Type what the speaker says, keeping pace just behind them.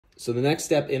So the next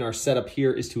step in our setup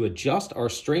here is to adjust our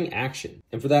string action.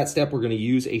 And for that step, we're gonna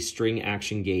use a string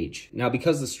action gauge. Now,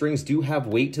 because the strings do have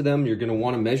weight to them, you're gonna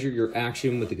wanna measure your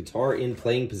action with the guitar in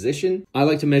playing position. I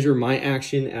like to measure my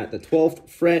action at the 12th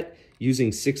fret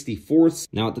using 64ths.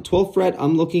 Now at the 12th fret,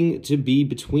 I'm looking to be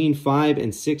between 5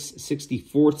 and 6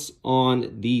 64ths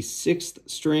on the 6th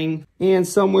string, and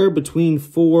somewhere between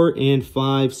 4 and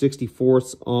 5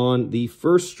 64ths on the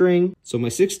 1st string. So my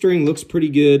 6th string looks pretty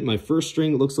good. My 1st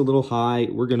string looks a little high.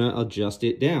 We're gonna adjust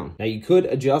it down. Now you could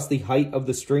adjust the height of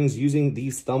the strings using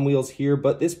these thumb wheels here,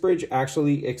 but this bridge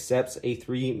actually accepts a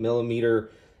 3mm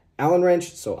Allen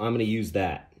wrench, so I'm gonna use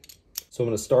that. So I'm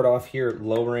gonna start off here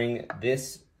lowering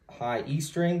this high E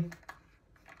string.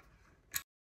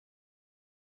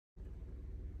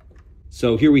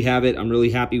 So here we have it. I'm really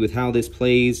happy with how this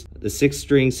plays. The 6th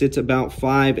string sits about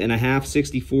 5 1/2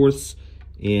 64ths,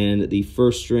 and the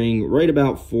 1st string right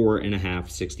about 4 1/2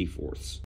 64ths.